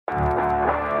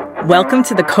Welcome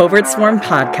to the Covert Swarm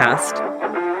podcast.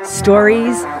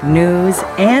 Stories, news,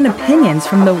 and opinions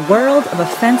from the world of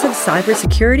offensive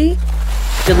cybersecurity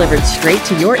delivered straight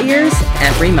to your ears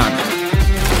every month.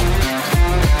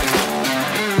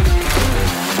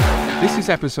 This is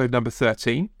episode number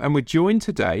 13, and we're joined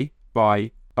today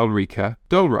by Ulrika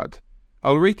Dellrud.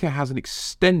 Ulrika has an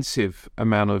extensive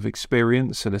amount of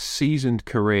experience and a seasoned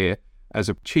career as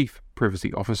a chief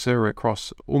privacy officer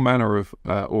across all manner of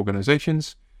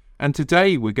organizations. And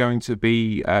today we're going to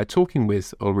be talking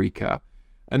with Ulrika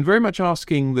and very much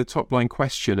asking the top line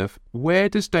question of where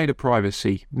does data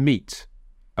privacy meet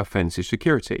offensive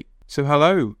security? So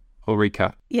hello,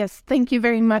 Ulrika. Yes, thank you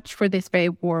very much for this very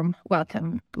warm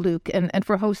welcome, Luke, and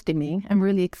for hosting me. I'm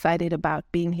really excited about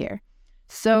being here.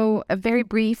 So a very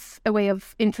brief way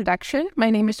of introduction.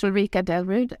 My name is Ulrika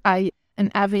Dellrud. I an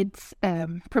avid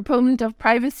proponent of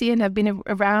privacy and have been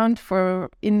around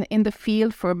in the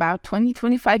field for about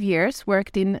 25 years,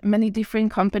 worked in many different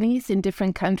companies in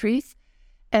different countries,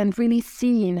 and really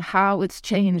seen how it's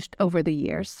changed over the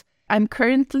years. I'm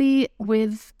currently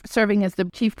serving as the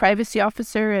Chief Privacy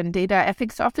Officer and Data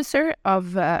Ethics Officer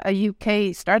of a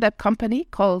UK startup company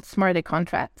called Smarter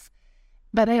Contracts.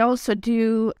 But I also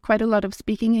do quite a lot of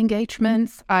speaking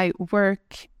engagements. I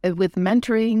work with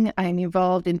mentoring. I'm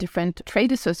involved in different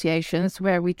trade associations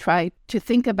where we try to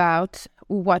think about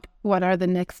what are the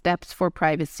next steps for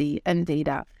privacy and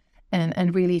data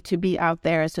and really to be out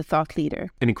there as a thought leader.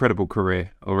 An incredible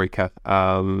career, Ulrika.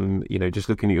 Just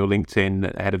looking at your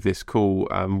LinkedIn ahead of this call,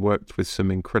 worked with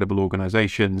some incredible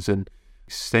organizations and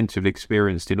extensively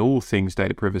experienced in all things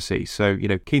data privacy. So,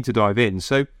 keen to dive in.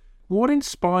 So, what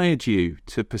inspired you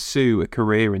to pursue a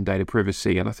career in data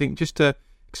privacy? And I think just to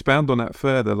expound on that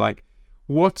further, clearly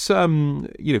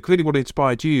what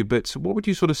inspired you, but what would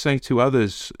you sort of say to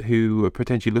others who are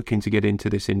potentially looking to get into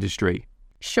this industry?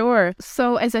 Sure.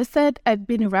 So as I said, I've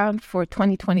been around for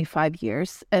 25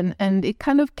 years and it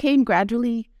kind of came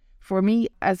gradually for me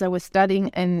as I was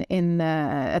studying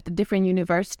at the different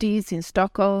universities in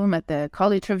Stockholm, at the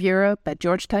College of Europe, at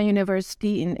Georgetown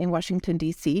University in Washington,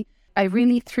 D.C. I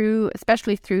really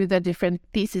especially through the different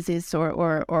theses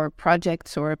or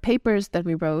projects or papers that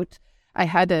we wrote, I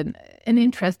had an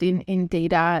interest in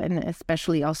data and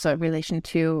especially also in relation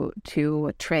to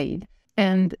trade.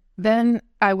 And then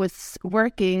I was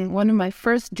working, one of my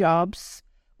first jobs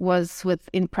was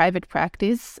in private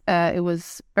practice. It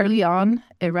was early on,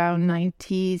 around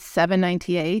 97,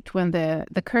 98, when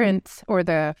the current or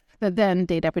the then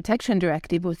Data Protection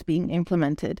Directive was being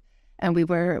implemented. And we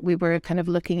were kind of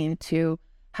looking into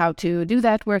how to do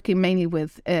that, working mainly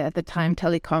with, at the time,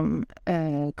 telecom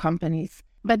companies.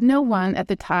 But no one at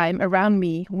the time around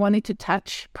me wanted to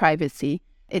touch privacy.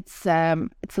 It's a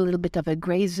little bit of a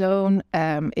gray zone.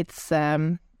 It's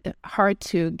hard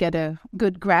to get a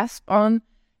good grasp on.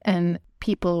 And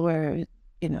people were,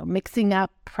 mixing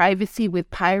up privacy with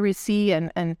piracy.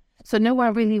 And so no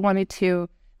one really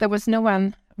there was no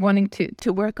one wanting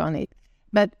to work on it.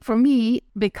 But for me,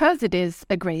 because it is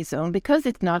a gray zone, because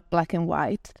it's not black and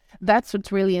white, that's what's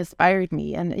really inspired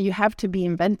me. And you have to be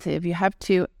inventive. You have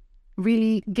to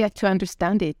really get to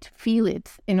understand it, feel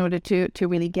it, in order to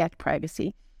really get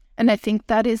privacy. And I think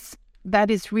that is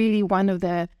really one of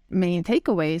the main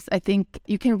takeaways. I think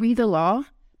you can read the law,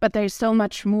 but there's so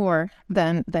much more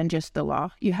than just the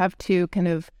law. You have to kind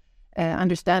of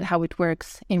understand how it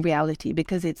works in reality,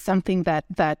 because it's something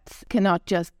that cannot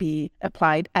just be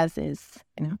applied as is,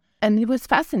 And it was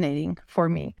fascinating for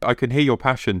me. I can hear your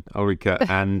passion, Ulrika,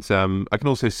 and I can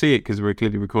also see it because we're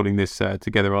clearly recording this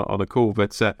together on a call.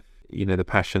 But the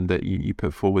passion that you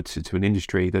put forward to an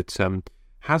industry that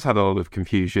has had a lot of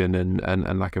confusion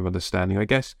and lack of understanding. I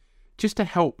guess just to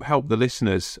help the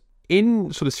listeners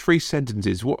in sort of 3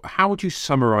 sentences, how would you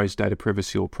summarize data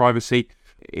privacy or privacy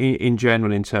in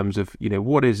general, in terms of,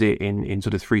 what is it in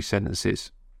sort of 3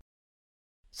 sentences?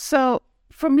 So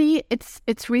for me,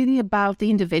 it's really about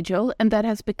the individual, and that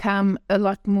has become a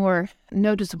lot more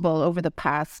noticeable over the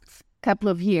past couple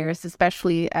of years,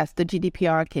 especially as the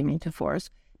GDPR came into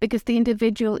force, because the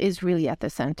individual is really at the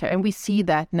center. And we see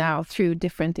that now through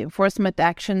different enforcement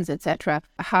actions, etc.,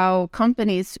 how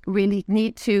companies really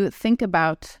need to think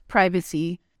about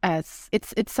privacy as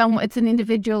it's an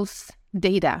individual's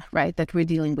data, right, that we're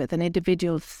dealing with, an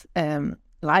individual's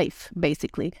life,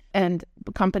 basically. And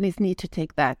companies need to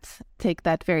take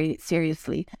that very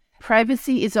seriously.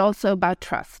 Privacy is also about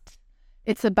trust.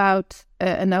 It's about,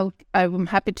 I'm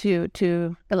happy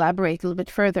to elaborate a little bit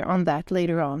further on that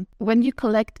later on. When you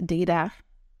collect data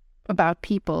about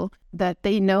people, that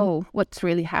they know what's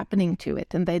really happening to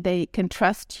it, and they can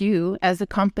trust you as a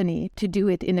company to do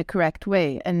it in a correct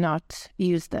way and not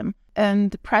use them.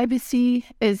 And privacy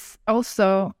is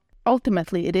also,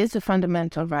 ultimately, it is a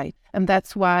fundamental right. And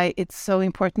that's why it's so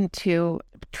important to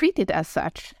treat it as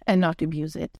such and not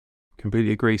abuse it.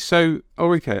 Completely agree. So,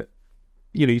 Ulrika,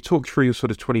 you talked through your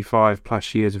sort of 25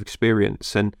 plus years of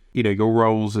experience and, your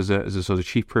roles as a sort of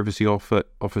chief privacy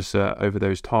officer over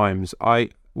those times. I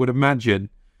would imagine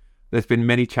there's been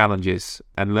many challenges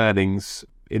and learnings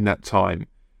in that time.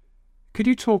 Could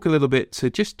you talk a little bit to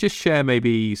just share,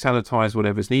 maybe sanitize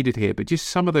whatever's needed here, but just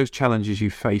some of those challenges you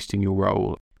faced in your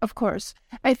role? Of course.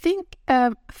 I think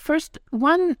first,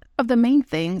 one of the main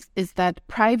things is that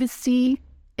privacy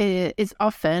is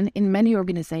often in many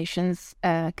organizations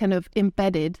kind of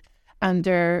embedded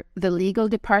under the legal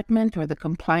department or the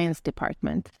compliance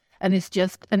department, and it's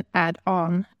just an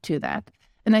add-on to that.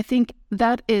 And I think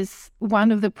that is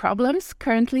one of the problems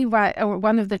currently, or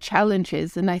one of the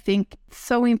challenges. And I think it's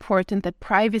so important that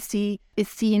privacy is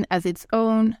seen as its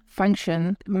own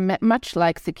function, much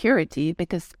like security,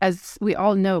 because as we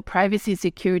all know, privacy and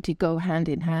security go hand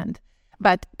in hand.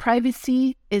 But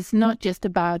privacy is not just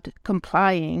about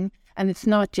complying, and it's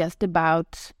not just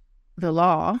about the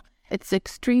law. It's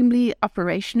extremely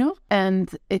operational,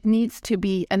 and it needs to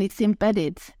be, and it's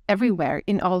embedded everywhere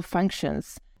in all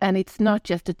functions. And it's not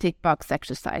just a tick box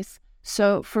exercise.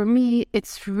 So for me,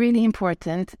 it's really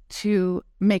important to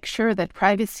make sure that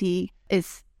privacy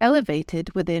is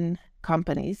elevated within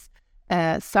companies.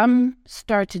 Some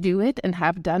start to do it and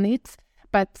have done it,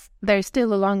 but there's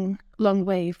still a long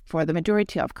way for the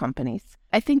majority of companies.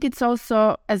 I think it's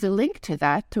also, as a link to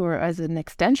that, or as an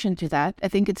extension to that, I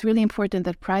think it's really important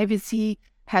that privacy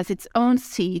has its own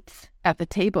seat at the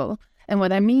table. And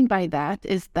what I mean by that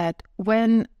is that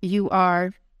when you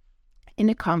are in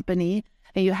a company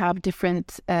and you have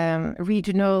different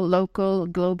regional, local,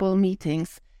 global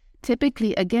meetings,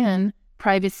 typically, again,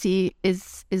 privacy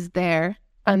is there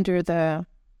under the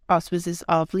auspices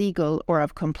of legal or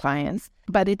of compliance,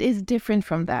 but it is different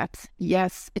from that.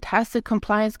 Yes, it has a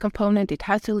compliance component, it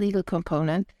has a legal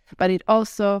component, but it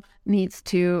also needs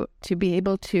to be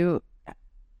able to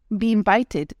be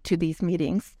invited to these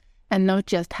meetings and not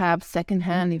just have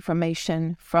secondhand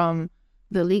information from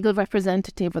the legal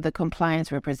representative or the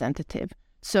compliance representative.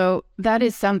 So that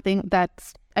is something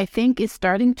that I think is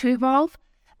starting to evolve,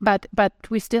 but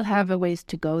we still have a ways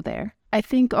to go there. I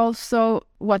think also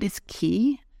what is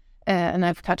key, and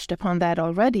I've touched upon that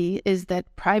already, is that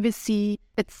privacy,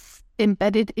 it's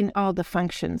embedded in all the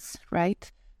functions, right?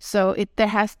 So there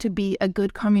has to be a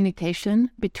good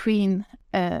communication between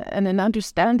and an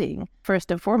understanding, first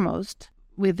and foremost,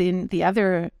 within the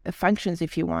other functions,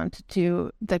 if you want,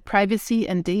 to that privacy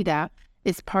and data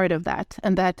is part of that.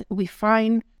 And that we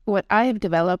find what I have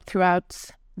developed throughout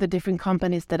the different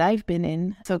companies that I've been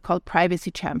in, so-called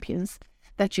privacy champions,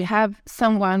 that you have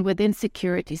someone within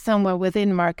security, someone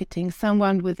within marketing,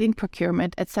 someone within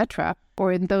procurement, etc.,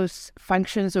 or in those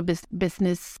functions or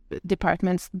business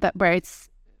departments that where it's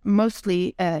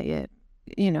mostly, that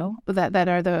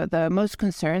are the most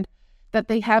concerned, that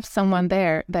they have someone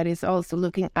there that is also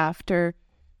looking after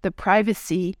the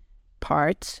privacy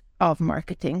part of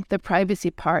marketing, the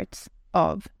privacy parts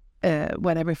of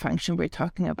whatever function we're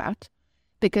talking about.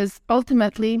 Because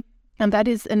ultimately, and that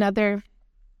is another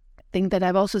thing that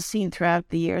I've also seen throughout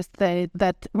the years,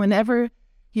 that whenever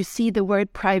you see the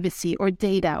word privacy or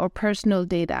data or personal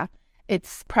data,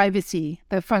 it's privacy,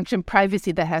 the function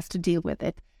privacy that has to deal with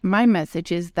it. My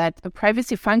message is that a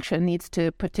privacy function needs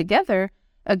to put together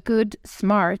a good,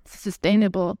 smart,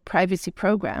 sustainable privacy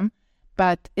program,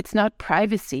 but it's not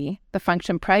privacy, the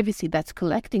function privacy, that's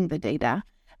collecting the data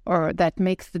or that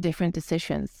makes the different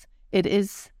decisions. It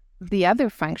is the other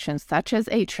functions, such as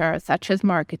HR, such as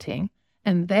marketing,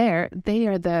 and they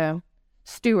are the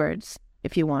stewards,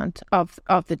 if you want, of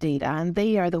the data, and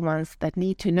they are the ones that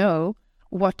need to know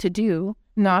what to do,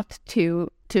 not to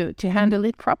handle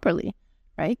it properly,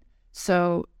 right?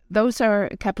 So those are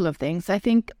a couple of things. I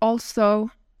think also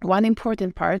one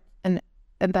important part, and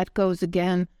that goes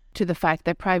again to the fact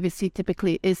that privacy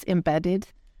typically is embedded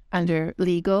under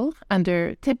legal,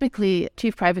 under typically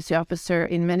chief privacy officer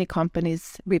in many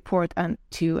companies report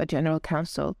to a general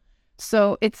counsel.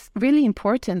 So it's really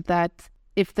important that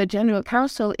if the general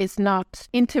counsel is not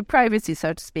into privacy,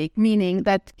 so to speak, meaning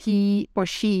that he or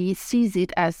she sees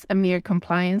it as a mere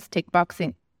compliance tick box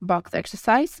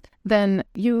exercise, then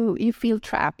you feel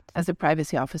trapped as a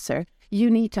privacy officer. You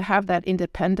need to have that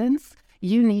independence.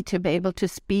 You need to be able to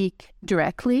speak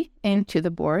directly into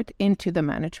the board, into the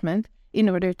management, in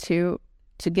order to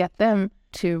get them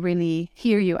to really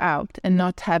hear you out and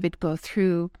not have it go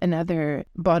through another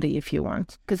body, if you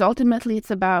want. Because ultimately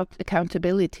it's about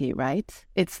accountability, right?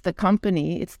 It's the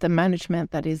company, it's the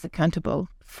management that is accountable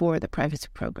for the privacy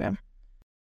program.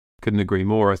 Couldn't agree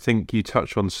more. I think you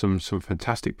touch on some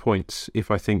fantastic points.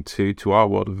 If I think to our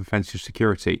world of offensive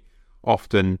security,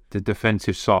 often the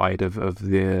defensive side of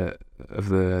the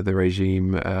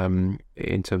regime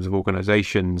in terms of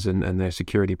organizations and their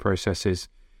security processes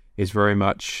is very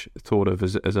much thought of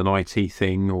as an IT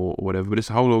thing or whatever, but it's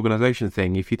a whole organization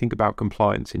thing. If you think about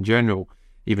compliance in general,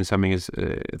 even something as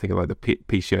think of like the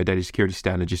PCI data security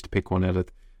standard, just to pick one out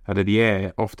of the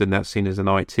air, often that's seen as an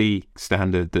IT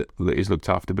standard that is looked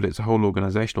after, but it's a whole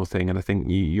organizational thing. And I think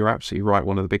you're absolutely right.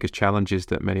 One of the biggest challenges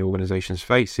that many organizations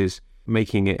face is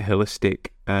making it holistic,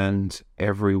 and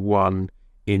everyone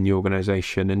in the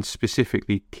organization, and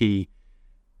specifically key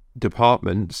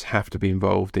departments, have to be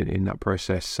involved in that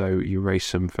process. So you raised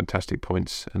some fantastic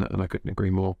points, and I couldn't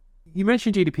agree more. You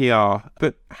mentioned GDPR,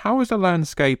 but how has the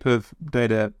landscape of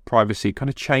data privacy kind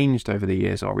of changed over the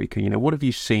years, Ulrika? What have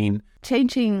you seen?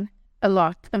 Changing a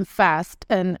lot and fast.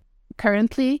 And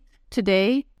currently,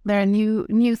 today, there are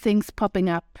new things popping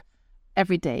up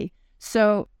every day.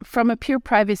 So from a pure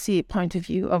privacy point of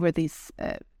view over these,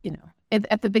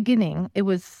 at the beginning, it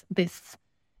was this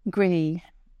gray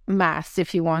mass,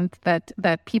 if you want, that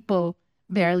people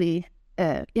barely,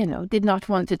 did not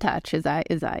want to touch, as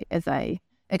I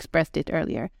expressed it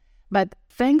earlier. But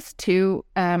thanks to,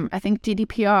 I think,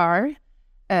 GDPR,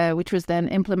 which was then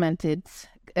implemented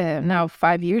now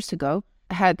 5 years ago,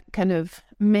 had kind of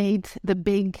made the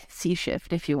big sea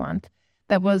shift, if you want.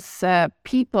 That was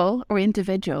people or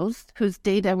individuals whose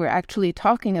data we're actually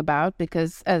talking about,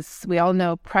 because as we all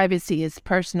know, privacy is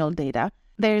personal data.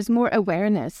 There's more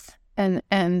awareness, and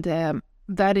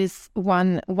that is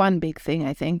one big thing,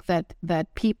 I think,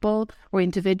 that people or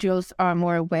individuals are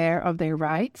more aware of their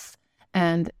rights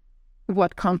and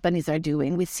what companies are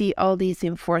doing. We see all these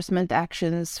enforcement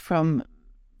actions from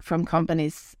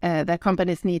companies that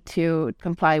companies need to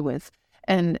comply with,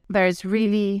 and there's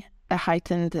really a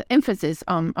heightened emphasis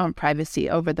on privacy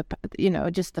over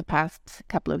just the past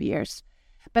couple of years.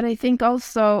 But I think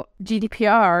also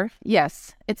GDPR,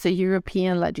 yes, it's a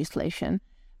European legislation.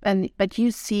 But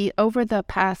you see over the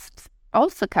past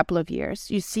also couple of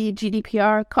years, you see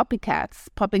GDPR copycats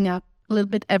popping up a little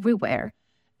bit everywhere,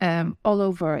 all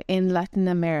over in Latin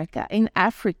America, in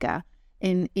Africa,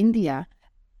 in India,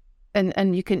 and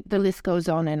the list goes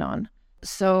on and on.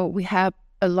 So we have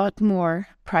a lot more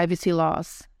privacy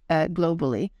laws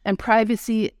globally, and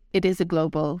privacy, it is a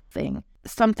global thing.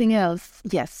 Something else,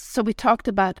 yes. So we talked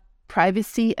about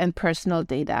privacy and personal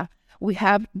data. We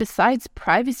have, besides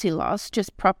privacy laws,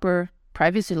 just proper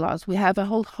privacy laws, we have a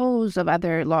whole host of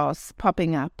other laws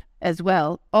popping up as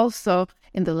well. Also,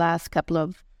 in the last couple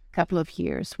of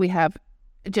years, we have,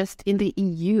 just in the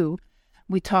EU,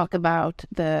 we talk about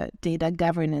the Data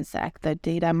Governance Act, the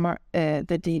Data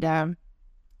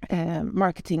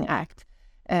Marketing Act,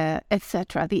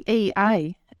 etc. The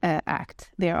AI Act.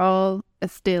 They're all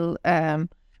still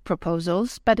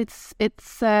proposals, but it's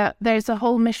there's a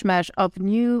whole mishmash of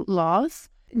new laws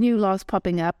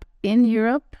popping up in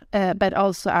Europe, but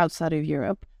also outside of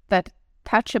Europe, that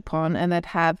touch upon and that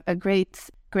have a great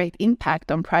impact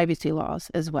on privacy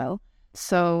laws as well.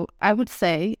 So I would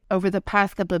say over the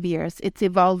past couple of years, it's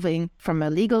evolving from a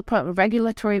legal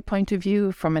regulatory point of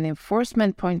view, from an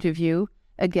enforcement point of view.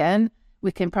 Again,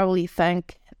 we can probably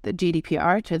thank the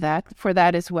GDPR for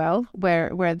that as well,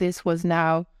 where this was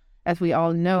now, as we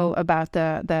all know, about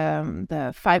the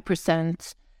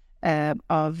 5%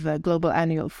 of global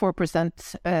annual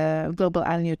 4% global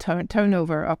annual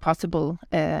turnover of possible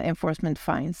enforcement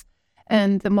fines,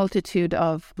 and the multitude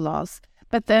of laws.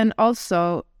 But then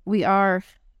also we are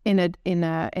in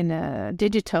a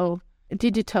digital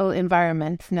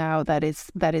environment now that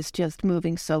is just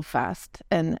moving so fast,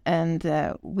 and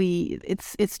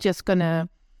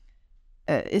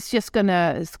it's just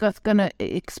gonna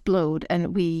explode,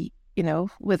 and we,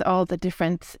 with all the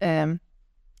different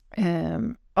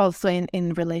also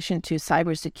in relation to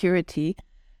cybersecurity,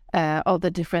 all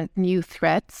the different new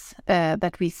threats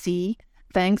that we see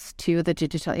thanks to the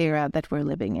digital era that we're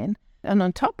living in. And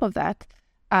on top of that,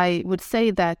 I would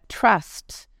say that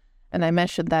trust, and I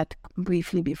mentioned that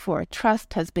briefly before,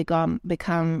 trust has become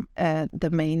the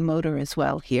main motor as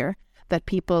well here, that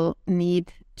people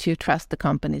need to trust the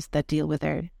companies that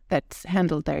that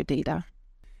handle their data.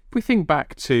 If we think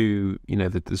back to,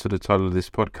 the sort of title of this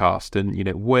podcast, and,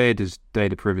 where does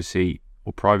data privacy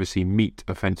or privacy meet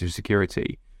offensive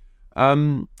security?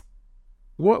 What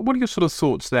are your sort of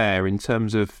thoughts there in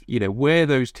terms of, where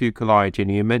those two collide?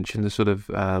 You mentioned the sort of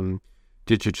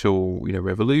digital,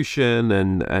 revolution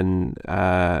and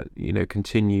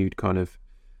continued kind of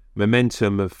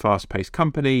momentum of fast-paced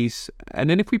companies. And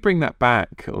then if we bring that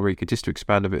back, Ulrika, just to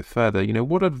expand a bit further,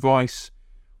 what advice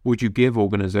would you give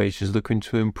organizations looking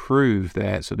to improve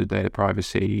their sort of data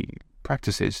privacy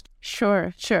practices?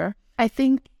 Sure. I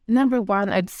think number one,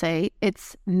 I'd say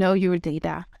it's know your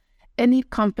data. Any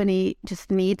company just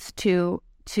needs to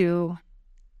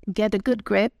get a good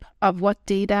grip of what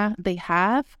data they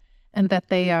have and that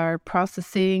they are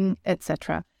processing,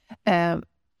 etc.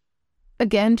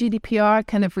 Again, GDPR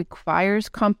kind of requires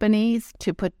companies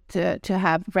to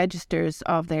have registers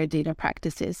of their data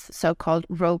practices, so-called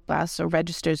ROPAs, or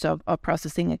registers of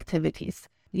processing activities.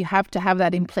 You have to have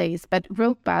that in place, but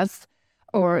ROPAs,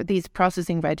 or these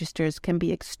processing registers, can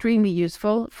be extremely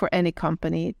useful for any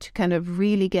company to kind of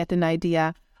really get an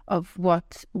idea of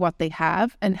what they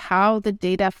have and how the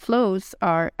data flows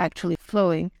are actually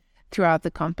flowing throughout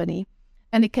the company.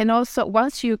 And it can also,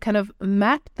 once you kind of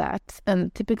map that,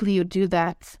 and typically you do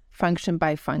that function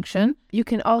by function, you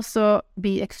can also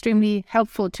be extremely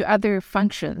helpful to other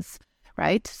functions,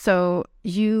 right? So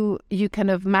you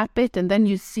kind of map it, and then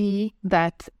you see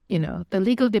that, the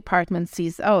legal department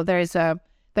sees, oh, there's a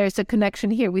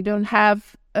connection here. We don't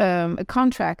have a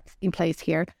contract in place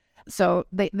here. So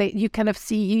you kind of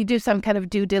see, you do some kind of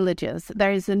due diligence.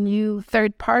 There is a new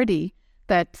third party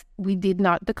that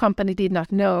the company did not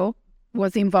know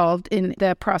was involved in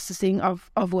the processing of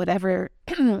whatever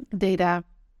data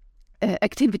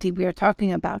activity we are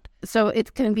talking about. So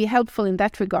it can be helpful in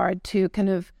that regard to kind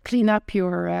of clean up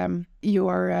your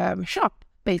shop,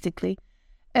 basically.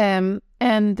 And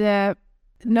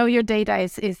know your data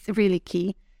is really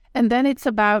key. And then it's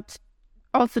about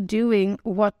also doing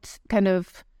what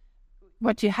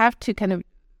you have to kind of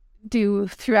do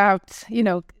throughout,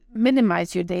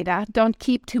 minimize your data. Don't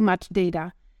keep too much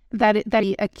data. That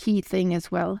is a key thing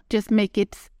as well. Just make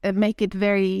it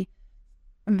very,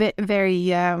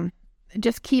 very.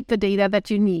 Just keep the data that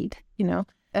you need,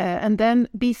 and then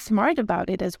be smart about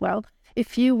it as well.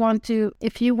 If you want to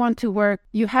work,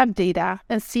 you have data,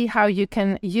 and see how you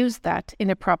can use that in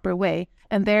a proper way.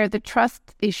 And there, the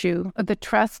trust issue, the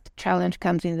trust challenge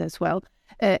comes in as well.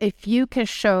 If you can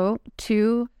show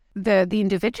to the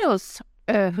individuals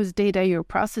whose data you're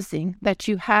processing that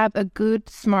you have a good,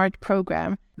 smart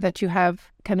program that you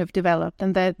have kind of developed,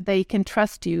 and that they can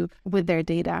trust you with their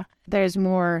data, there's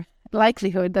more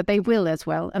likelihood that they will as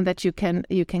well, and that you can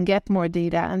get more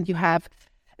data, and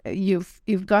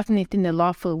you've gotten it in a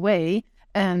lawful way,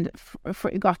 and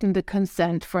gotten the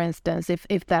consent, for instance,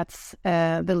 if that's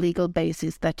the legal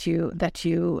basis that you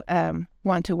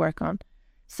want to work on.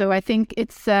 So I think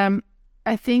it's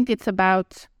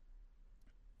about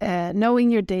knowing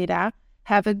your data,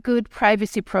 have a good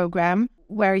privacy program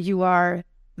where you are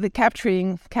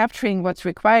capturing what's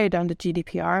required under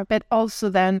GDPR, but also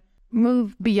then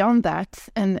move beyond that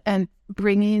and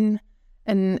bring in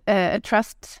a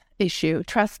trust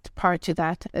part to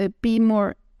that. Be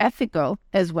more ethical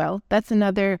as well. That's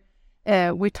another.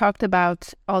 We talked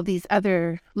about all these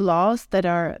other laws that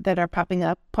are popping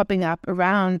up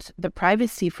around the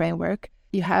privacy framework.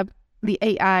 You have the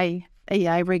AI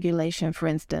regulation, for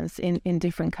instance, in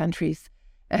different countries,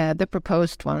 the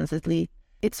proposed ones at least.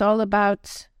 It's all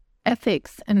about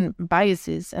ethics and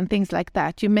biases and things like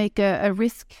that. You make a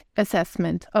risk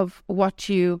assessment of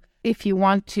if you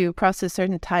want to process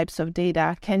certain types of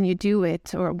data, can you do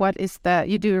it? Or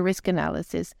you do a risk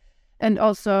analysis, and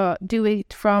also do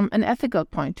it from an ethical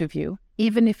point of view.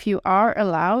 Even if you are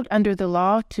allowed under the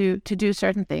law to do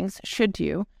certain things, should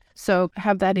you? So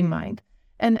have that in mind.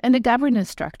 And a governance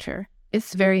structure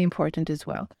is very important as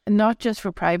well. Not just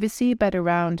for privacy, but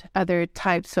around other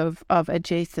types of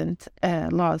adjacent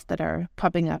laws that are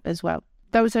popping up as well.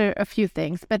 Those are a few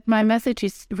things. But my message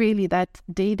is really that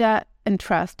data and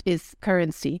trust is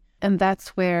currency. And that's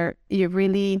where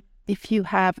if you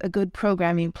have a good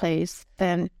program in place,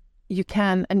 then you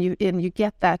can, and you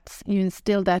get that, you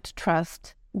instill that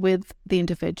trust with the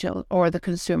individual or the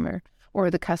consumer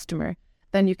or the customer,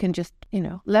 then you can just,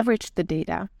 leverage the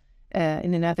data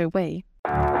in another way.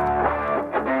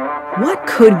 What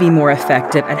could be more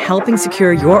effective at helping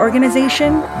secure your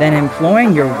organization than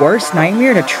employing your worst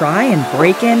nightmare to try and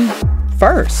break in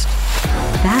first?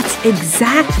 That's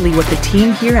exactly what the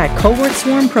team here at Cohort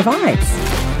Swarm provides.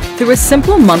 Through a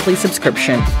simple monthly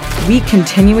subscription, we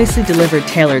continuously deliver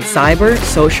tailored cyber,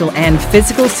 social, and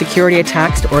physical security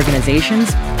attacks to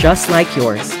organizations just like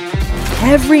yours.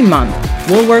 Every month,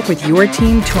 we'll work with your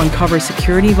team to uncover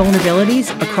security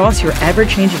vulnerabilities across your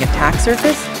ever-changing attack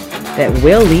surface that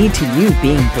will lead to you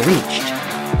being breached.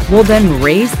 We'll then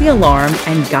raise the alarm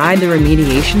and guide the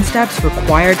remediation steps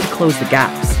required to close the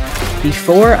gaps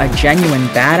before a genuine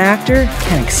bad actor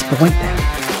can exploit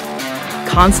them.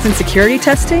 Constant security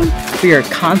testing for your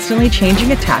constantly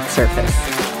changing attack surface.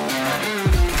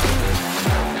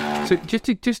 So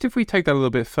just if we take that a little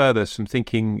bit further, some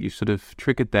thinking you sort of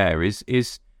triggered there is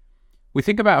we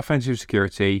think about offensive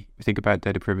security, we think about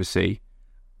data privacy.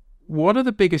 What are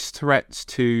the biggest threats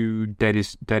to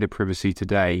data privacy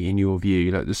today, in your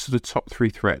view? Like the sort of top three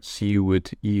threats you would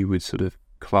sort of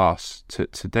class to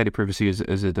data privacy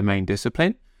as a domain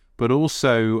discipline, but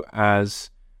also as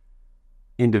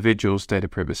individuals' data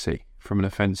privacy from an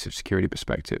offensive security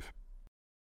perspective?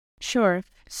 Sure.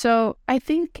 So I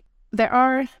think there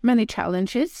are many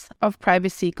challenges of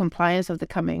privacy compliance of the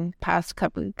coming past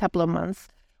couple of months.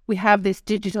 We have this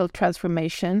digital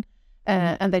transformation,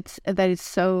 and that is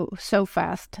so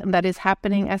fast, and that is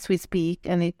happening as we speak,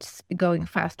 and it's going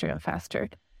faster and faster.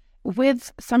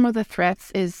 With some of the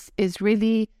threats is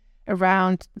really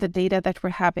around the data that we're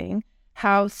having,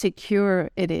 how secure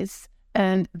it is.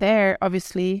 And there,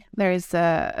 obviously, there is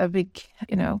a big,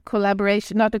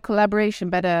 collaboration, not a collaboration,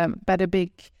 but a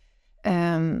big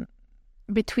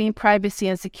between privacy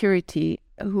and security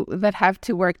that have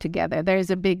to work together. There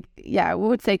is a big, we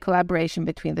would say collaboration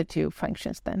between the two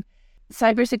functions then.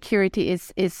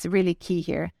 Cybersecurity is really key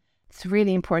here. It's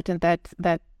really important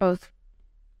that both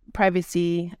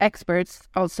privacy experts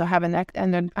also have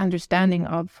an understanding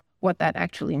of what that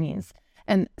actually means.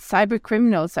 And cyber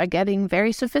criminals are getting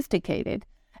very sophisticated,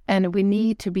 and we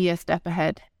need to be a step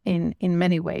ahead in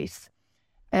many ways.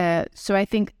 So I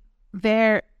think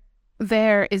there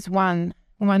is one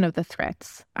of the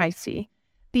threats I see.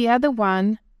 The other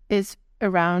one is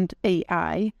around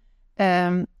AI.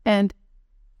 And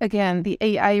again, the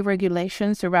AI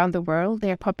regulations around the world,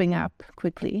 they're popping up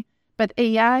quickly. But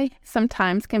AI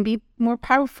sometimes can be more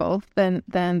powerful than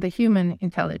the human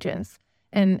intelligence.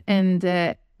 And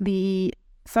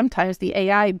sometimes the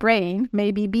AI brain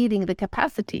may be beating the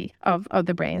capacity of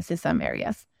the brains in some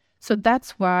areas. So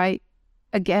that's why,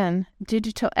 again,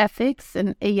 digital ethics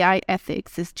and AI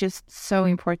ethics is just so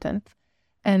important.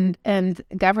 And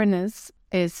governance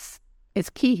is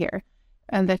key here,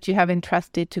 and that you have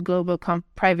entrusted to global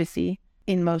privacy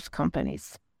in most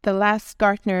companies. The last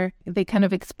Gartner, they kind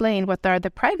of explain what are the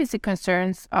privacy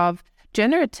concerns of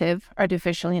generative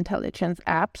artificial intelligence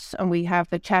apps. And we have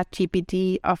the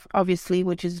ChatGPT, obviously,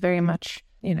 which is very much,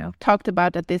 talked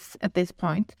about at this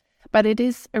point. But it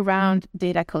is around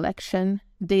data collection,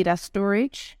 data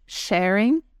storage,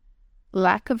 sharing,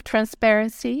 lack of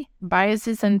transparency,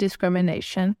 biases and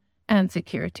discrimination, and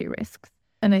security risks.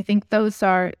 And I think those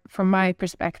are, from my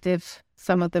perspective,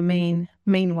 some of the main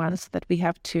ones that we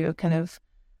have to kind of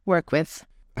work with.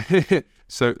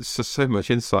 So much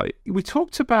insight. We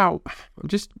talked about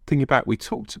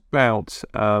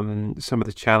some of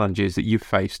the challenges that you've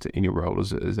faced in your role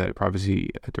as a privacy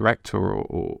director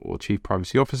or chief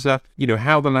privacy officer,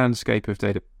 how the landscape of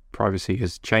data privacy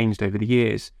has changed over the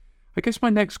years. I guess my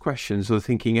next question, sort of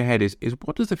thinking ahead, is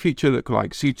what does the future look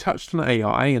like? So you touched on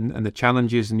AI and the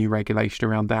challenges and new regulation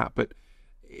around that, but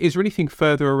is there anything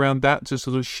further around that to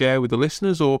sort of share with the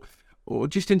listeners, or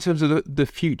just in terms of the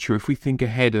future, if we think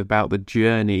ahead about the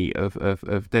journey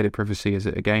of data privacy as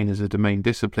a domain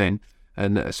discipline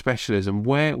and a specialism,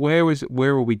 where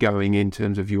are we going in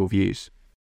terms of your views?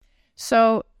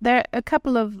 So there are a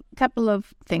couple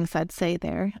of things I'd say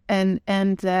there, and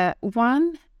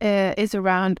one is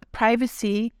around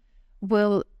privacy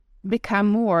will become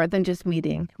more than just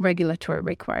meeting regulatory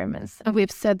requirements. And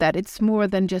we've said that it's more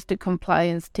than just a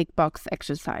compliance tick box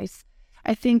exercise.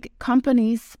 I think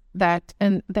companies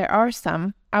and there are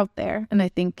some out there, and I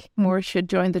think more should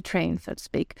join the train, so to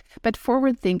speak, but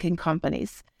forward-thinking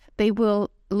companies, they will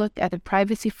look at a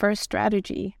privacy-first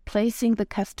strategy, placing the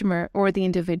customer or the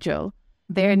individual,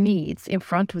 their needs in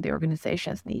front of the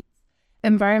organization's needs.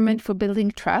 Environment for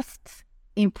building trust,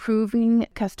 improving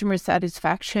customer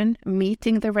satisfaction,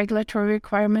 meeting the regulatory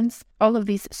requirements, all of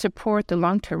these support the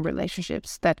long-term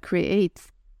relationships that create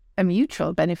a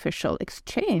mutual beneficial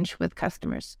exchange with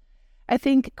customers. I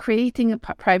think creating a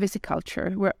privacy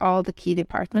culture where all the key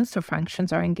departments or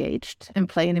functions are engaged and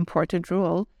play an important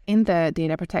role in the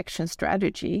data protection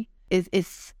strategy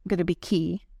is going to be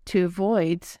key to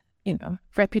avoid,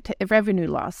 revenue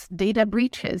loss, data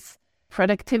breaches,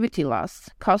 productivity loss,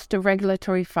 cost of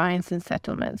regulatory fines and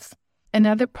settlements.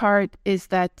 Another part is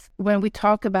that when we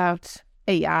talk about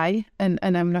AI, and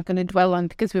I'm not going to dwell on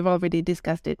because we've already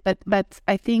discussed it, but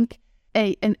I think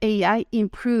an AI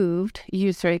improved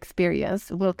user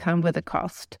experience will come with a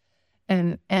cost,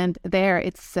 and there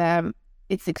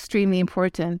it's extremely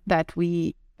important that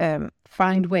we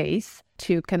find ways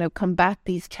to kind of combat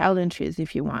these challenges,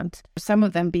 if you want. Some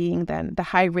of them being then the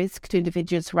high risk to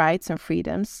individuals' rights and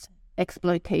freedoms,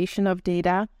 exploitation of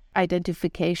data,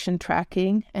 identification,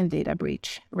 tracking, and data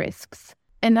breach risks.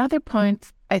 Another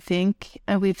point, I think,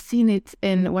 and we've seen it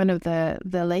in one of the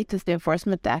latest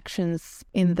enforcement actions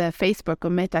in the Facebook or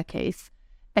Meta case,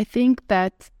 I think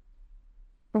that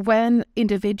when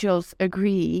individuals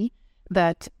agree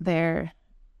that they're,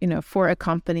 for a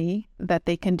company, that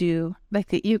they can do, like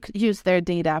they use their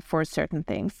data for certain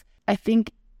things, I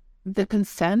think the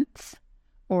consent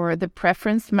or the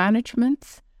preference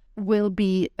management will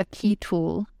be a key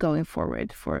tool going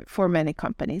forward for many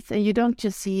companies. And you don't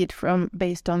just see it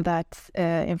based on that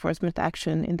enforcement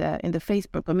action in the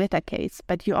Facebook or Meta case,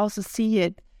 but you also see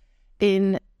it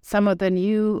in some of the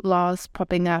new laws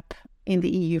popping up in the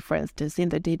EU, for instance, in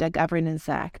the Data Governance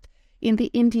Act, in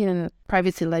the Indian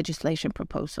privacy legislation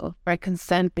proposal, where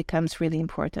consent becomes really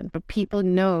important. But people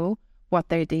know what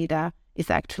their data is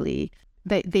actually.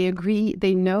 They agree,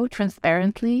 they know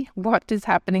transparently what is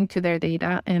happening to their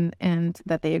data and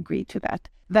that they agree to that.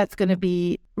 That's going to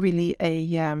be really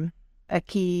a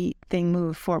key thing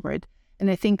move forward.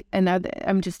 And I think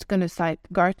I'm just going to cite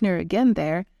Gartner again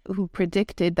there, who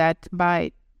predicted that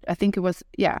by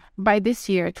this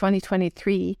year,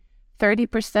 2023,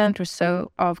 30% or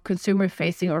so of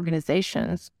consumer-facing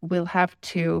organizations will have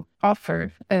to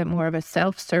offer more of a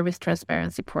self-service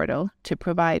transparency portal to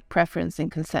provide preference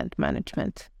and consent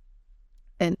management.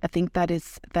 And I think that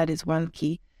is one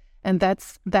key. And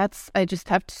that's I just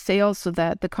have to say also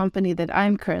that the company that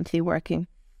I'm currently working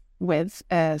with,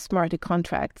 Smarter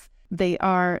Contracts, they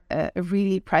are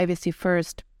really privacy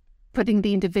first, putting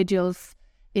the individuals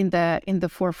in the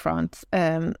forefront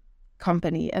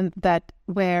company, and that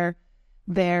where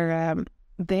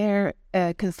their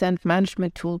consent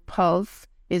management tool Pulse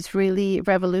is really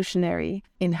revolutionary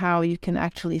in how you can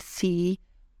actually see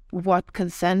what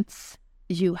consents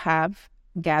you have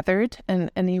gathered and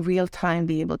in real time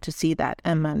be able to see that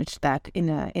and manage that in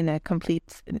a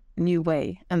complete new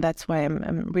way. And that's why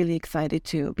I'm really excited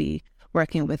to be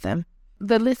working with them.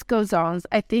 The list goes on.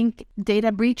 I think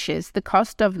data breaches, the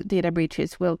cost of data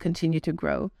breaches will continue to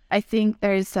grow. I think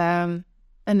there's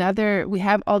we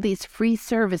have all these free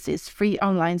services, free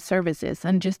online services,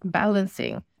 and just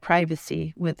balancing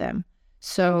privacy with them.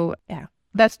 So yeah,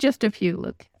 that's just a few.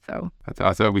 Look, so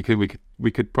I thought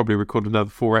we could probably record another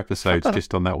 4 episodes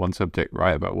just on that one subject,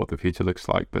 right, about what the future looks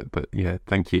like. But yeah,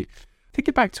 thank you. Take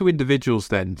it back to individuals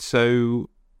then. So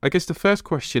I guess the first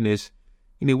question is,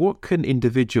 what can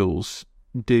individuals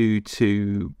do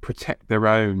to protect their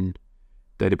own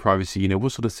data privacy?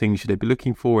 What sort of things should they be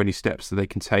looking for? Any steps that they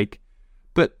can take?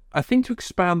 But I think to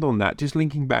expand on that, just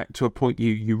linking back to a point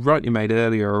you rightly made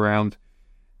earlier around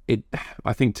it,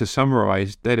 I think to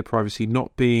summarize, data privacy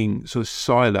not being sort of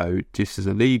siloed just as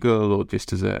a legal or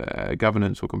just as a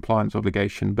governance or compliance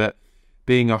obligation, but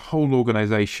being a whole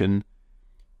organization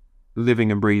living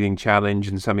and breathing challenge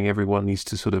and something everyone needs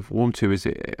to sort of warm to, is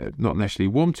it not necessarily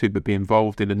warm to, but be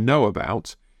involved in and know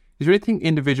about. Is there anything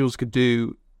individuals could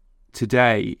do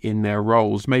today in their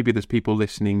roles? Maybe there's people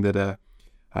listening that are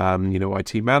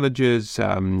IT managers,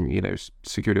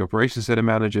 security operations center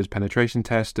managers, penetration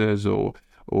testers, or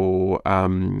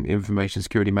information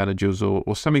security managers,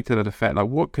 or something to that effect. Like,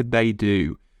 what could they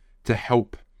do to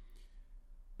help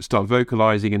start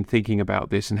vocalizing and thinking about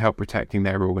this and help protecting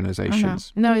their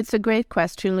organizations? No, it's a great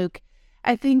question, Luke.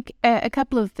 I think a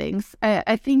couple of things.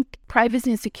 I think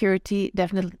privacy and security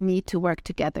definitely need to work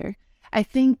together. I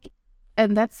think,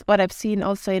 and that's what I've seen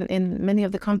also in many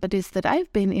of the companies that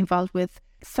I've been involved with,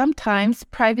 sometimes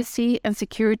privacy and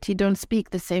security don't speak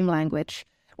the same language,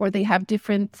 or they have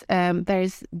different,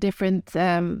 there's different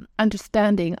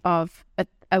understanding of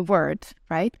a word,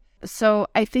 right? So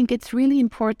I think it's really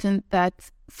important that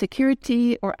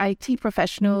security or IT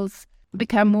professionals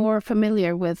become more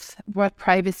familiar with what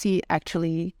privacy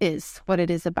actually is, what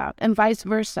it is about, and vice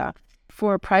versa,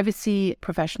 for privacy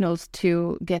professionals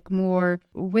to get more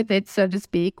with it, so to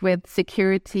speak, with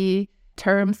security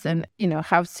terms and,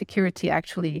 how security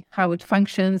actually, how it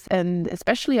functions, and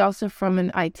especially also from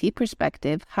an IT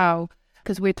perspective,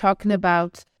 because we're talking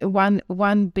about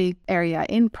one big area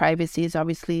in privacy is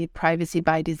obviously privacy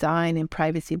by design and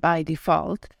privacy by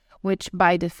default, which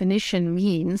by definition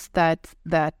means that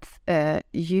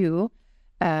you,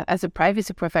 as a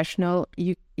privacy professional,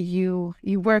 you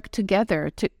work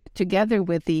together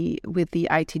with the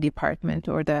IT department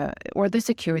or the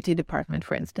security department,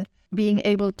 for instance, being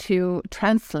able to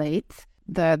translate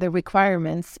the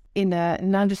requirements in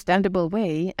an understandable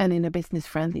way and in a business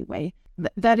friendly way.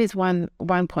 That is one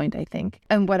point, I think.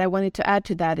 And what I wanted to add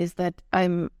to that is that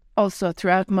I'm also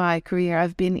throughout my career,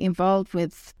 I've been involved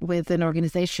with an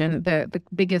organization, the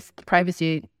biggest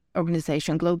privacy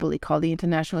organization globally, called the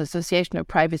International Association of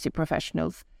Privacy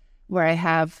Professionals, where I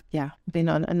have been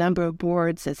on a number of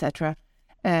boards, etc.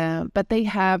 But they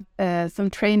have some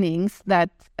trainings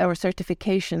or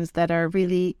certifications that are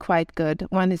really quite good.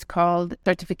 One is called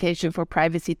Certification for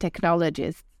Privacy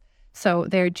Technologists. So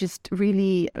they're just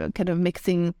really kind of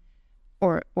mixing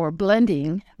or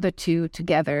blending the two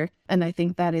together. And I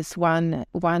think that is one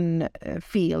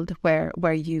field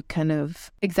where you kind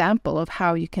of example of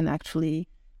how you can actually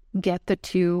get the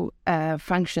two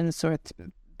functions or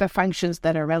the functions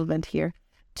that are relevant here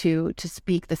to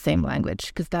speak the same language,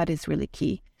 because that is really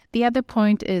key. The other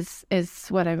point is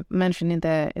what I mentioned in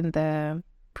the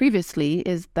previously,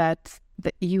 is that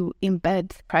you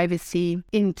embed privacy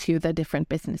into the different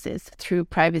businesses through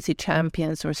privacy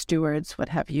champions or stewards, what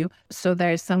have you. So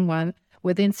there's someone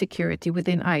within security,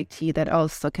 within IT, that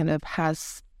also kind of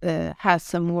has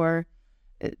some more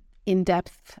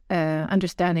in-depth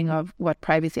understanding of what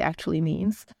privacy actually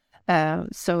means.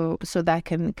 So that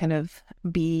can kind of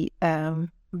be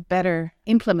better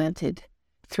implemented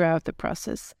throughout the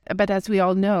process. But as we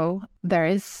all know, there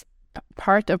is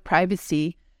part of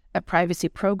privacy. A privacy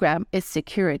program is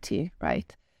security,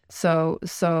 right? So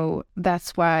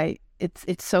that's why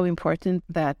it's so important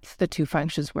that the two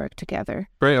functions work together.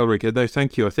 Great, Ulrika. No,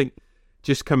 thank you. I think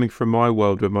just coming from my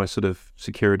world with my sort of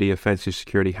offensive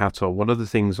security hat on, one of the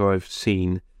things I've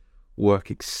seen work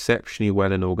exceptionally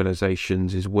well in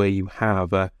organizations is where you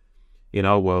have in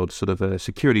our world, sort of a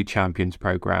security champions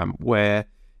program, where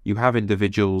you have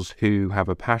individuals who have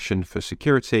a passion for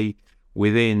security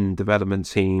within development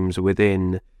teams,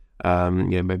 within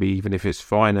maybe even if it's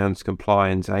finance,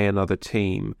 compliance, another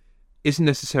team, isn't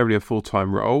necessarily a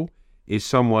full-time role, is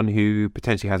someone who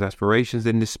potentially has aspirations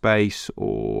in this space,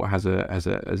 or has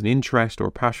an interest or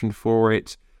a passion for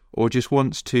it, or just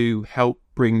wants to help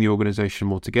bring the organization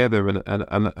more together.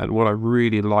 And what I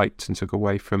really liked and took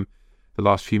away from the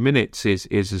last few minutes is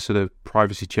a sort of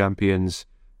privacy champions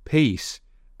piece.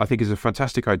 I think is a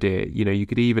fantastic idea. You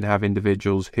could even have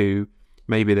individuals who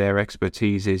maybe their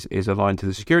expertise is aligned to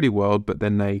the security world, but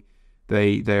then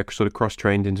they're sort of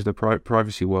cross-trained into the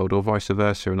privacy world, or vice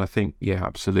versa. And I think,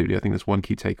 absolutely. I think that's one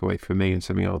key takeaway for me, and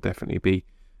something I'll definitely be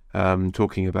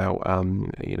talking about,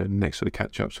 next sort of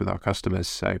catch-ups with our customers.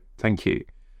 So thank you.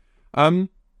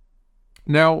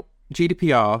 Now,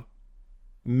 GDPR,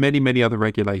 many other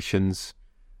regulations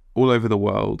all over the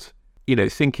world,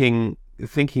 thinking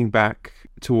back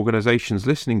to organizations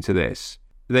listening to this,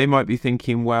 they might be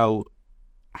thinking, well,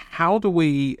 how do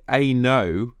we, A,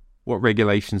 know what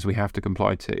regulations we have to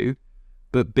comply to,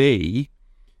 but B,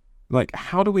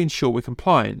 how do we ensure we're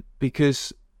compliant?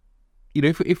 Because,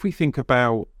 if we think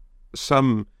about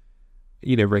some,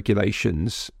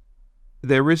 regulations,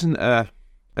 there isn't a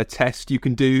test you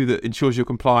can do that ensures your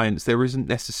compliance. There isn't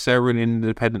necessarily an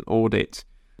independent audit.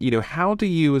 How do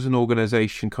you as an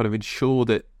organization kind of ensure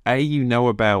that A, you know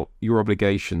about your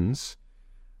obligations,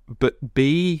 but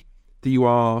B, that you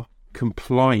are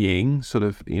complying, sort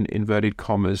of in inverted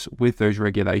commas, with those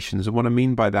regulations? And what I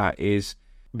mean by that is,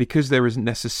 because there isn't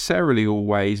necessarily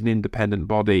always an independent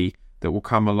body that will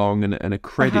come along and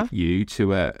accredit you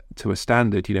to a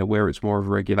standard, where it's more of a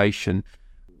regulation.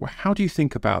 How do you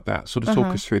think about that? Sort of talk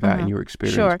us through that in your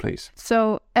experience, please.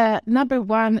 So number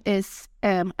one is,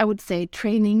 I would say,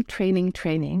 training,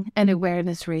 and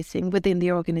awareness raising within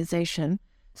the organization,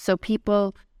 so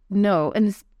people know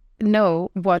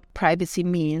what privacy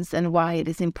means and why it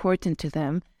is important to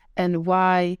them, and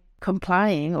why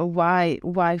complying or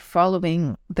why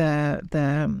following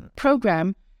the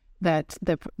program that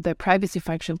the privacy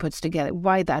function puts together,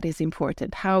 why that is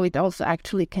important, how it also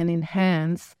actually can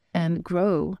enhance and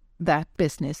grow that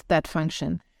business, that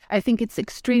function. I think it's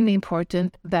extremely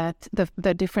important that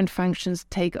the different functions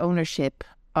take ownership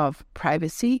of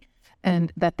privacy,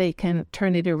 and that they can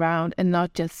turn it around and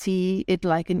not just see it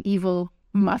like an evil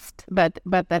must, but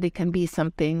that it can be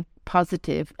something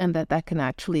positive, and that can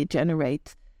actually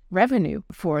generate revenue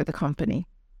for the company.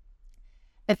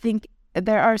 I think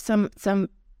there are some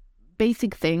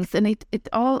basic things, and it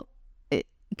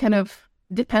kind of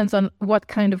depends on what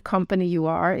kind of company you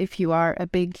are. If you are a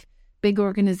big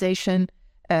organization,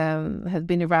 have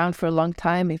been around for a long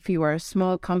time, if you are a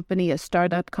small company, a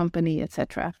startup company,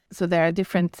 etc. So there are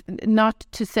different, not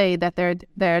to say that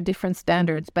there are different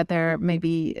standards, but there may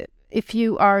be, if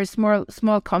you are a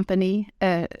small company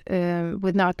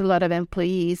with not a lot of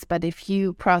employees, but if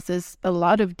you process a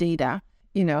lot of data,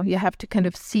 you have to kind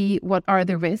of see what are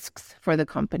the risks for the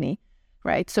company,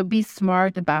 right? So be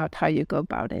smart about how you go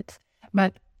about it.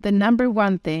 But the number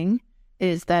one thing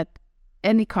is that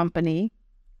any company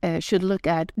should look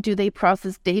at, do they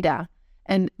process data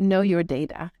and know your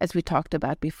data, as we talked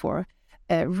about before?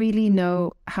 Really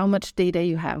know how much data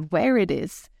you have, where it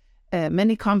is.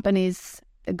 Many companies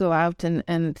go out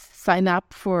and sign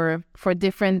up for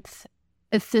different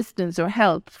assistance or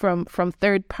help from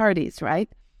third parties, right?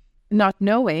 Not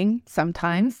knowing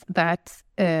sometimes that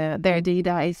their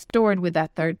data is stored with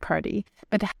that third party,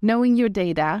 but knowing your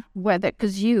data, whether,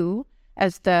 because you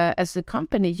as the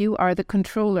company, you are the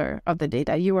controller of the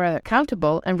data. You are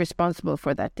accountable and responsible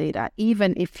for that data,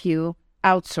 even if you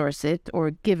outsource it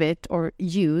or give it or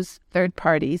use third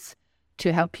parties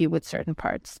to help you with certain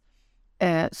parts.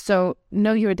 So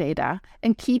know your data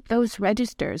and keep those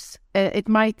registers. It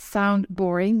might sound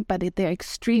boring, but they're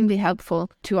extremely helpful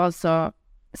to also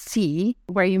see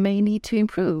where you may need to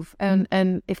improve.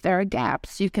 And if there are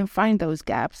gaps, you can find those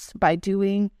gaps by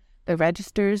doing the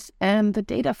registers and the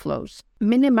data flows.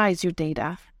 Minimize your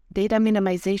data. Data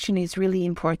minimization is really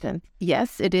important.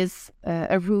 Yes, it is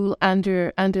a rule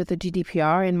under the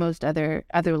GDPR and most other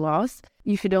laws.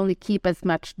 You should only keep as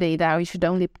much data. You should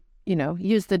only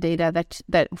use the data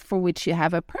that for which you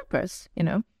have a purpose,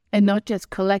 and not just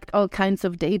collect all kinds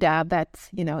of data that,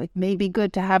 it may be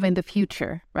good to have in the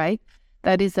future, right?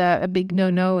 That is a big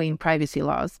no-no in privacy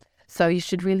laws. So you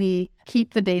should really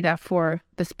keep the data for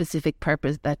the specific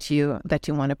purpose that you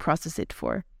want to process it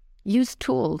for. Use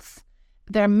tools.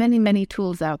 There are many, many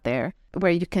tools out there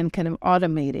where you can kind of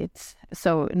automate it.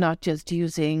 So not just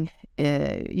using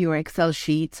your Excel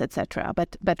sheets, etc.,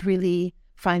 but really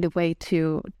find a way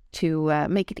to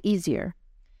make it easier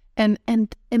and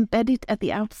embed it at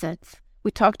the outset.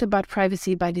 We talked about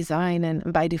privacy by design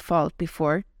and by default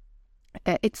before.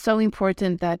 It's so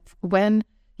important that when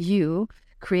you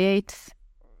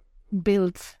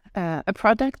build a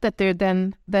product that they're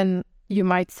then you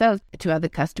might sell to other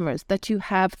customers, that you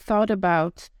have thought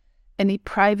about any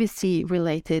privacy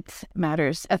related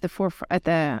matters at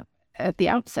the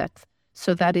outset.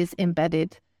 So that is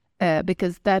embedded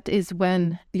because that is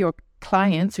when your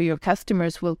clients or your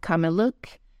customers will come and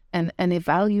look and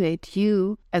evaluate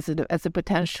you as a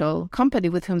potential company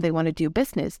with whom they want to do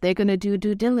business. They're going to do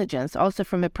due diligence also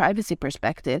from a privacy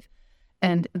perspective.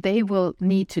 And they will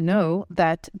need to know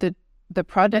that the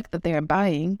product that they are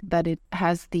buying, that it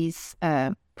has these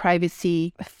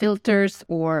privacy filters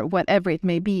or whatever it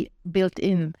may be built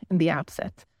in the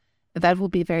outset. That will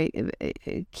be very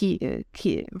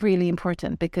key, really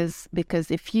important because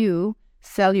if you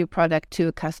sell your product to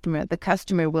a customer, the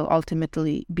customer will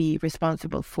ultimately be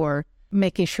responsible for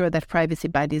making sure that privacy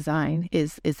by design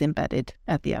is embedded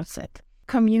at the outset.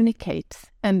 Communicate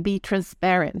and be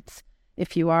transparent.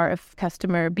 If you are a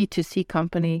customer, B2C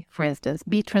company, for instance,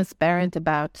 be transparent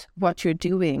about what you're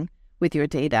doing with your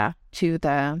data to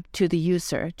the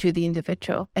user, to the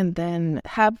individual, and then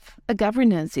have a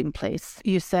governance in place.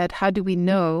 You said, how do we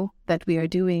know that we are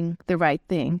doing the right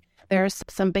thing? There are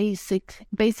some basic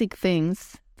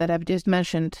things that I've just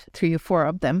mentioned, 3 or 4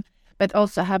 of them, but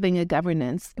also having a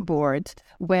governance board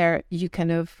where you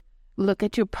kind of look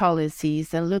at your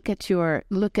policies and look at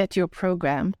your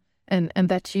program. And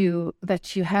that you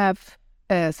have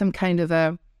some kind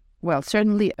of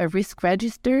certainly a risk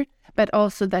register, but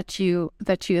also that you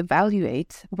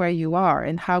evaluate where you are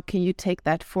and how can you take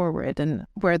that forward and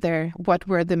what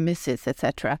were the misses,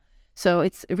 etc. So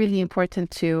it's really important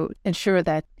to ensure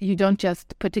that you don't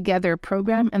just put together a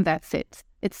program and that's it.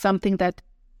 It's something that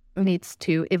needs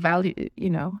to evaluate,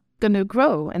 going to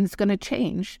grow and it's going to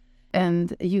change,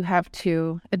 and you have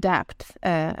to adapt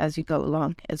as you go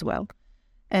along as well.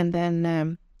 And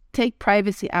then take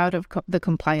privacy out of the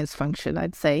compliance function,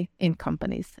 I'd say, in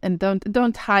companies, and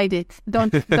don't hide it.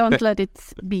 Don't let it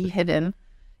be hidden.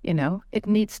 It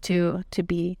needs to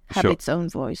have its own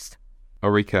voice.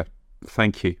 Ulrika,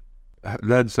 thank you. I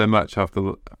learned so much after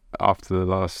the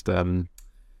last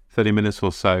 30 minutes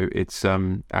or so. It's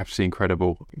absolutely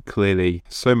incredible. Clearly,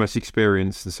 so much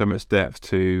experience and so much depth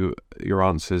to your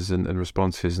answers and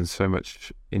responses, and so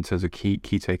much in terms of key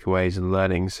takeaways and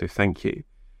learning. So thank you.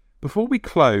 Before we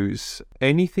close,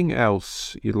 anything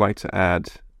else you'd like to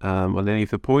add on any of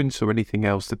the points, or anything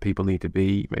else that people need to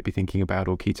be maybe thinking about,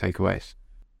 or key takeaways?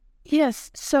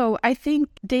 Yes. So I think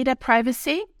data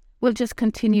privacy will just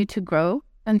continue to grow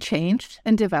and change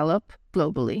and develop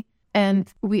globally.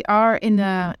 And we are in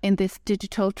this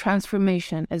digital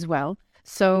transformation as well.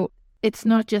 So it's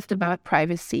not just about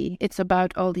privacy. It's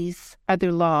about all these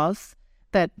other laws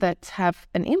that have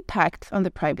an impact on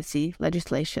the privacy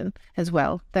legislation as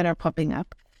well that are popping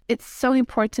up. It's so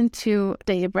important to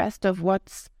stay abreast of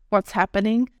what's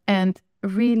happening. And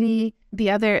really the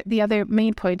other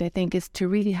main point, I think, is to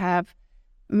really have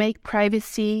make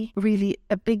privacy really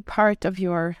a big part of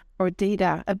your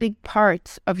data, a big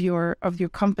part of your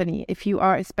company.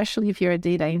 Especially if you're a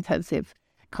data intensive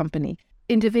company,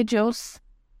 individuals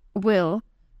will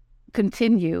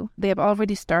continue. They have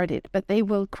already started, but they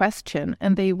will question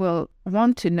and they will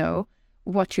want to know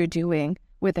what you're doing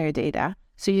with their data.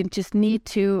 So you just need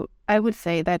to, I would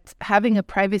say that having a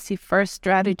privacy first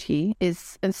strategy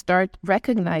and start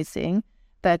recognizing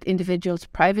that individuals'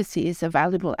 privacy is a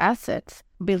valuable asset.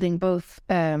 Building both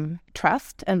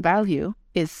trust and value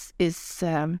is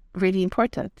really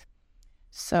important.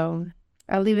 So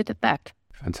I'll leave it at that.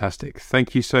 Fantastic.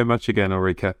 Thank you so much again,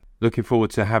 Ulrika. Looking forward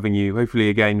to having you hopefully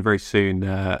again very soon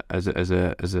as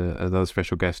another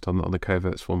special guest on the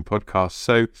Covert Swarm podcast.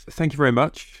 So thank you very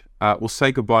much. We'll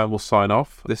say goodbye and we'll sign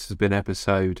off. This has been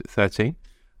episode 13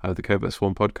 of the Covert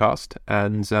Swarm podcast.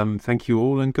 And thank you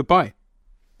all and goodbye.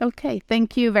 Okay.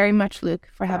 Thank you very much, Luke,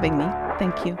 for having me.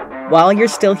 Thank you. While you're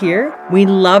still here, we'd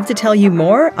love to tell you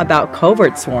more about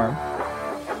Covert Swarm.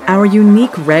 Our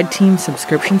unique Red Team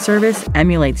subscription service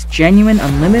emulates genuine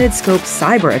unlimited scope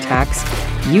cyber attacks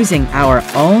using our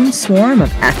own swarm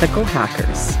of ethical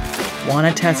hackers. Want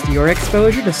to test your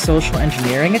exposure to social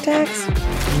engineering attacks?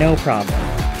 No problem.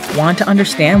 Want to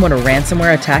understand what a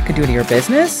ransomware attack could do to your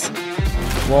business?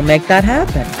 We'll make that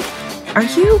happen. Are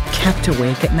you kept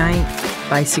awake at night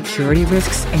by security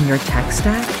risks in your tech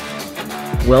stack?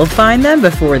 We'll find them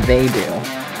before they do.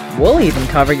 We'll even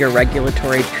cover your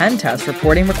regulatory pen test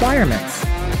reporting requirements.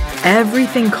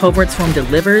 Everything Covert Swarm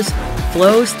delivers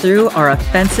flows through our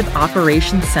Offensive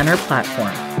Operations Center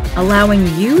platform, allowing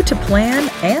you to plan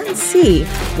and see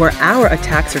where our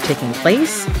attacks are taking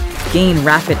place, gain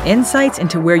rapid insights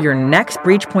into where your next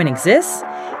breach point exists,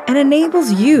 and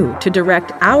enables you to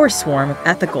direct our swarm of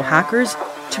ethical hackers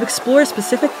to explore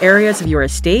specific areas of your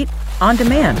estate on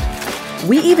demand.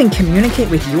 We even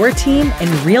communicate with your team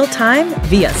in real time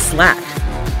via Slack.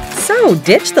 So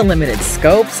ditch the limited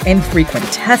scopes, infrequent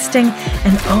testing,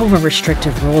 and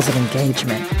over-restrictive rules of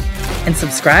engagement. And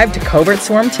subscribe to Covert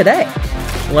Swarm today.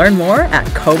 Learn more at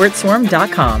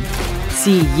covertswarm.com.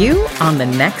 See you on the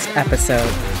next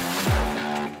episode.